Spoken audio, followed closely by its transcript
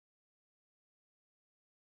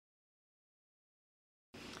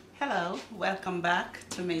Hello, welcome back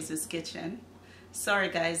to Maisie's Kitchen. Sorry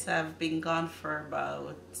guys, I've been gone for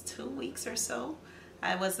about 2 weeks or so.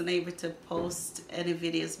 I wasn't able to post any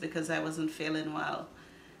videos because I wasn't feeling well.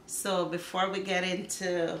 So before we get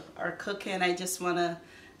into our cooking, I just want to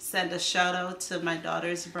send a shout out to my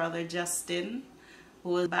daughter's brother Justin,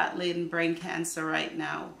 who is battling brain cancer right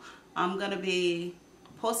now. I'm going to be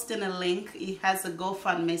posting a link. He has a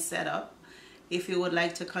GoFundMe set up. If you would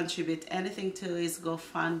like to contribute anything to his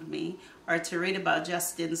GoFundMe or to read about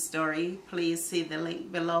Justin's story, please see the link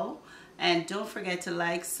below. And don't forget to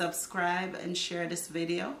like, subscribe, and share this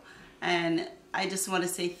video. And I just want to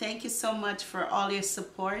say thank you so much for all your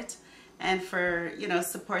support and for,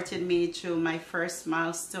 supporting me through my first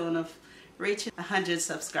milestone of reaching 100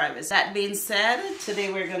 subscribers. That being said, today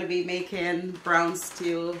we're going to be making brown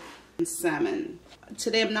stew and salmon.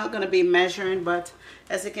 Today I'm not going to be measuring, but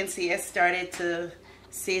as you can see, I started to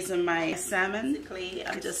season my salmon.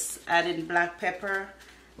 I'm just adding black pepper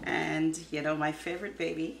and, my favorite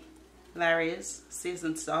baby, Lawry's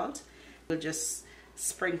seasoned salt. We'll just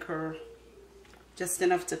sprinkle just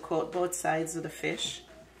enough to coat both sides of the fish.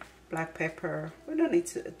 Black pepper. We don't need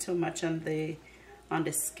too much on the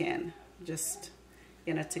skin. Just,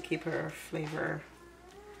 to keep her flavor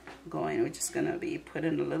going. We're just going to be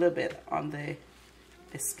putting a little bit on the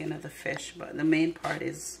skin of the fish, but the main part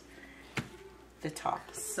is the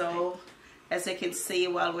top. So as you can see,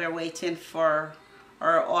 while we're waiting for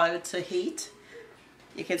our oil to heat,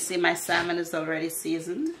 you can see my salmon is already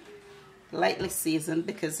seasoned, lightly seasoned,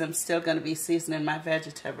 because I'm still going to be seasoning my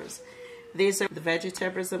vegetables. These are the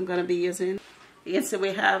vegetables I'm going to be using. You can see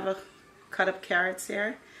we have cut up carrots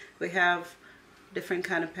here. We have different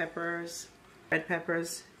kind of peppers, red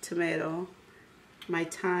peppers, tomato, my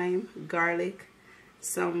thyme, garlic,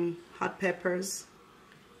 some hot peppers.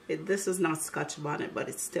 This is not Scotch bonnet, but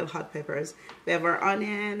it's still hot peppers. We have our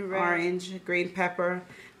onion, red, orange, green pepper.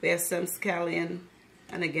 We have some scallion,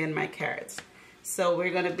 and again my carrots. So we're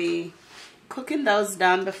going to be cooking those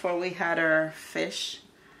down before we had our fish.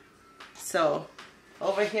 So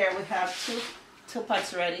over here we have two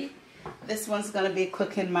pots ready. This one's going to be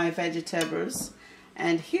cooking my vegetables,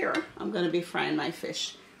 and here I'm going to be frying my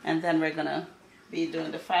fish, and then we're going to be doing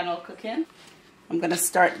the final cooking. I'm going to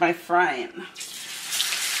start my frying.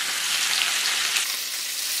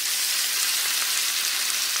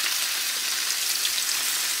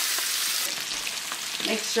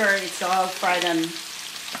 Make sure it's all fried on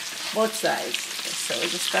both sides. So we're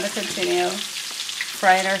just going to continue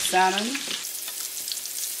frying our salmon.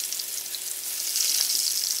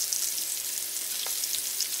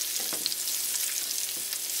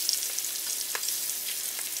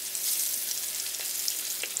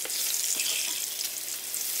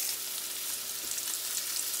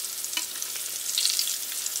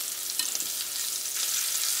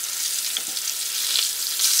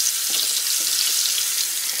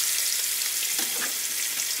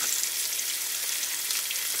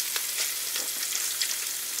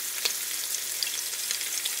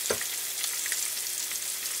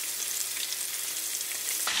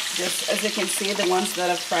 Just as you can see, the ones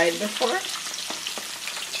that I've fried before,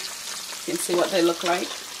 you can see what they look like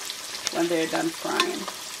when they're done frying.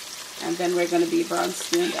 And then we're going to be brown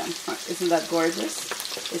stewing them. Isn't that gorgeous?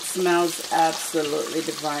 It smells absolutely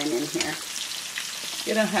divine in here.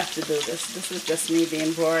 You don't have to do this. This is just me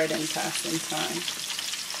being bored and passing time.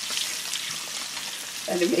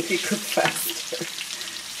 And it makes you cook faster,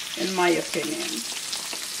 in my opinion.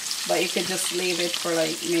 But you could just leave it for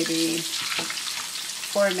like maybe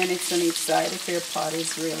 4 minutes on each side if your pot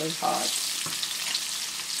is really hot.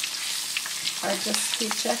 Or just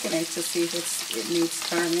keep checking it to see if it needs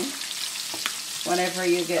turning. Whenever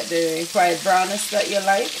you get the fried brownness that you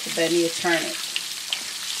like, then you turn it.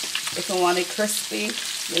 If you want it crispy,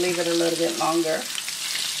 you leave it a little bit longer.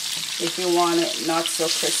 If you want it not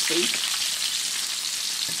so crispy,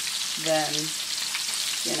 then,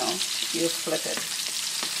 you flip it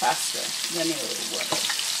faster than you would.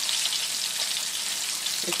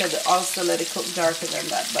 We could also let it cook darker than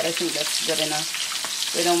that, but I think that's good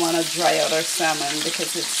enough. We don't want to dry out our salmon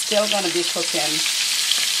because it's still going to be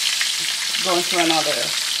going through another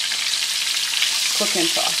cooking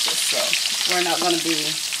process. So we're not going to be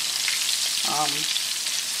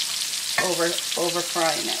over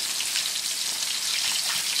frying it.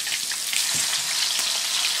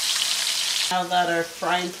 Now that our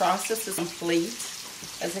frying process is complete,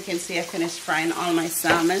 as you can see, I finished frying all my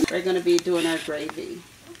salmon. We're going to be doing our gravy.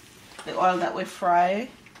 The oil that we fry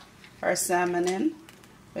our salmon in,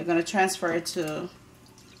 we're going to transfer it to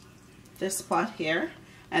this pot here,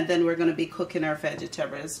 and then we're going to be cooking our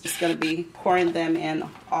vegetables. Just going to be pouring them in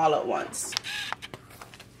all at once.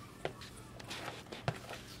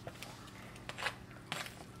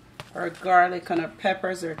 our garlic and our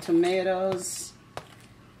peppers, our tomatoes,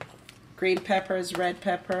 green peppers, red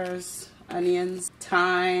peppers, onions,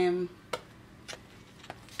 thyme,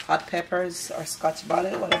 hot peppers, or Scotch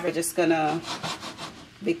bonnet, whatever. We're just gonna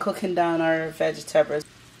be cooking down our vegetables.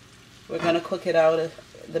 We're gonna cook it out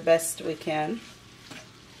the best we can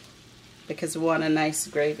because we want a nice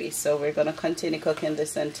gravy. So we're gonna continue cooking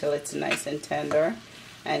this until it's nice and tender,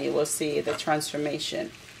 and you will see the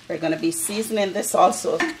transformation. We're gonna be seasoning this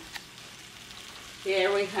also.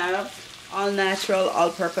 Here we have all natural,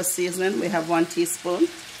 all-purpose seasoning. We have 1 teaspoon,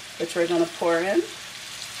 which we're gonna pour in.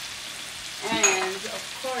 And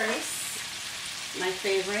of course, my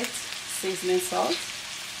favorite seasoning salt,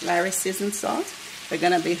 Lawry seasoned salt. We're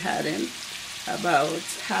gonna be adding about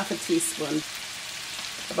half a teaspoon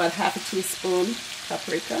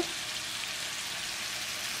paprika,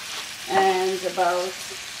 and about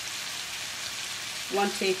 1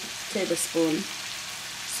 tablespoon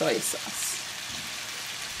soy sauce.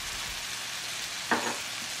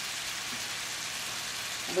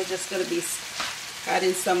 We're just going to be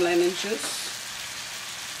adding some lemon juice.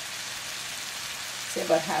 Say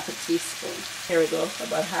about half a teaspoon. Here we go,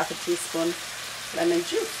 about half a teaspoon lemon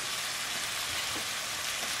juice.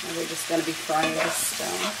 And we're just going to be frying this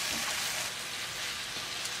down.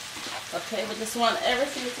 Okay, we just want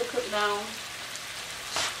everything to cook down,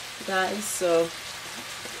 guys, so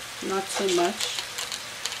not too much.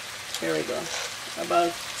 Here we go.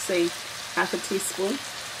 About, say, half a teaspoon.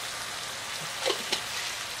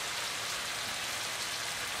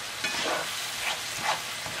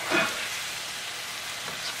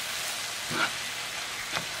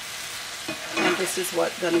 And this is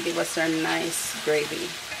what's going to give us our nice gravy.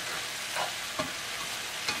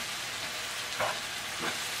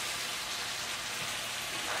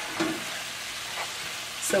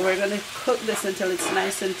 So we're going to cook this until it's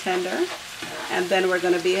nice and tender, and then we're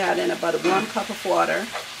going to be adding about 1 cup of water,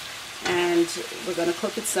 and we're going to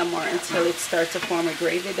cook it some more until it starts to form a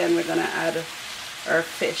gravy. Then we're going to add our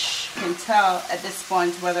fish. You can tell at this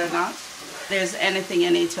point whether or not there's anything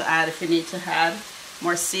you need to add. If you need to add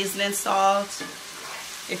more seasoning salt,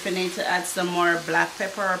 if you need to add some more black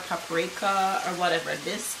pepper or paprika or whatever,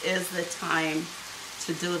 this is the time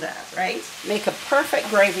to do that, right? Make a perfect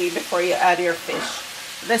gravy before you add your fish.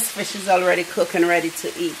 This fish is already cooked and ready to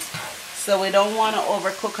eat, so we don't want to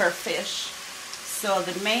overcook our fish. So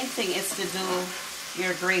the main thing is to do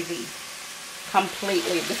your gravy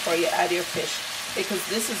completely before you add your fish, because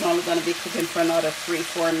this is only going to be cooking for another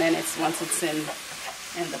 3-4 minutes once it's in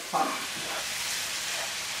the pot.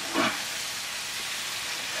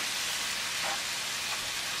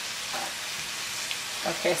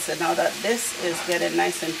 Okay, so now that this is getting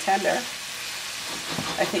nice and tender,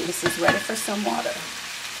 I think this is ready for some water.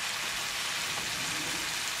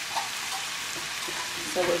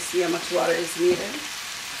 So we'll see how much water is needed.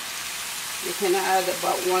 You can add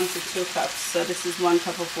about 1 to 2 cups. So this is 1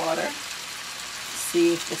 cup of water.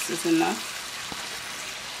 See if this is enough.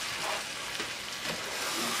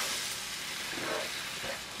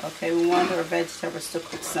 Okay, we want our vegetables to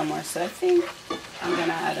cook some more. So I think I'm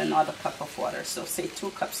gonna add another cup of water. So say 2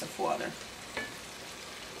 cups of water.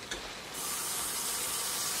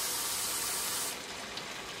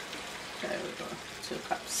 There we go, 2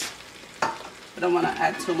 cups. We don't want to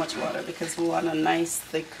add too much water because we want a nice,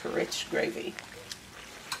 thick, rich gravy.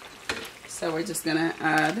 So we're just going to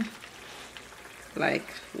add like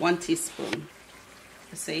 1 teaspoon.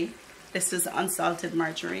 You see, this is unsalted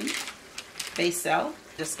margarine, basil.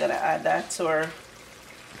 Just going to add that to our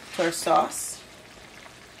sauce.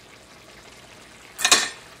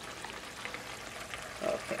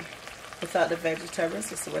 Okay, without the vegetables,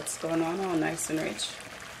 this is what's going on. Oh, nice and rich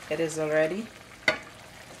it is already.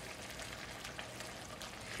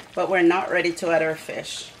 But we're not ready to add our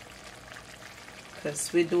fish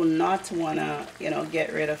because we do not want to,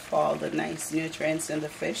 get rid of all the nice nutrients in the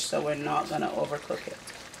fish, so we're not going to overcook it.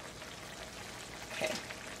 Okay.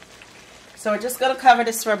 So we're just going to cover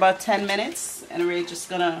this for about 10 minutes, and we're just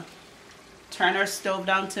going to turn our stove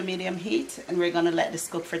down to medium heat, and we're going to let this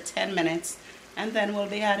cook for 10 minutes, and then we'll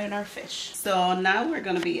be adding our fish. So now we're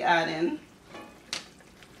going to be adding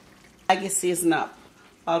Maggi Season Up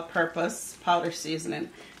all-purpose powder seasoning.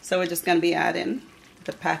 So we're just going to be adding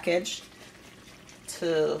the package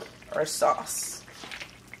to our sauce,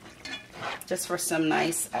 just for some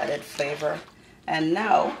nice added flavor. And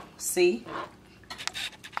now, see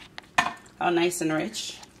how nice and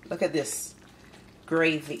rich? Look at this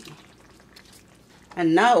gravy.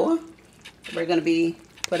 And now we're going to be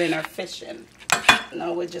putting our fish in.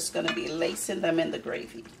 Now we're just going to be lacing them in the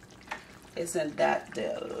gravy. Isn't that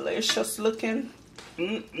delicious looking?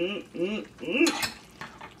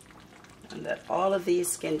 and that all of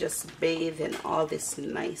these can just bathe in all this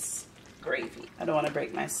nice gravy. I don't want to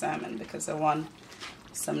break my salmon because I want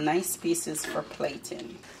some nice pieces for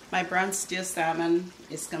plating. My brown stew salmon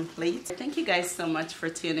is complete. Thank you guys so much for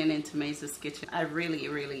tuning into Mais's Kitchen. I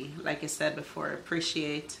really, like I said before,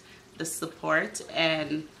 appreciate the support,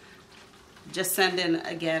 and just sending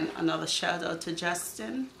again another shout out to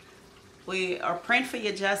Justin. We are praying for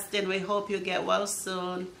you, Justin. We hope you get well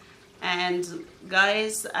soon. And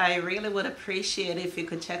guys, I really would appreciate if you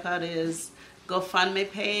could check out his GoFundMe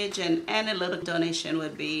page, and any little donation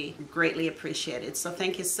would be greatly appreciated. So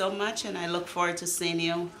thank you so much, and I look forward to seeing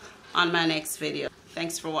you on my next video.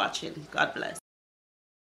 Thanks for watching. God bless.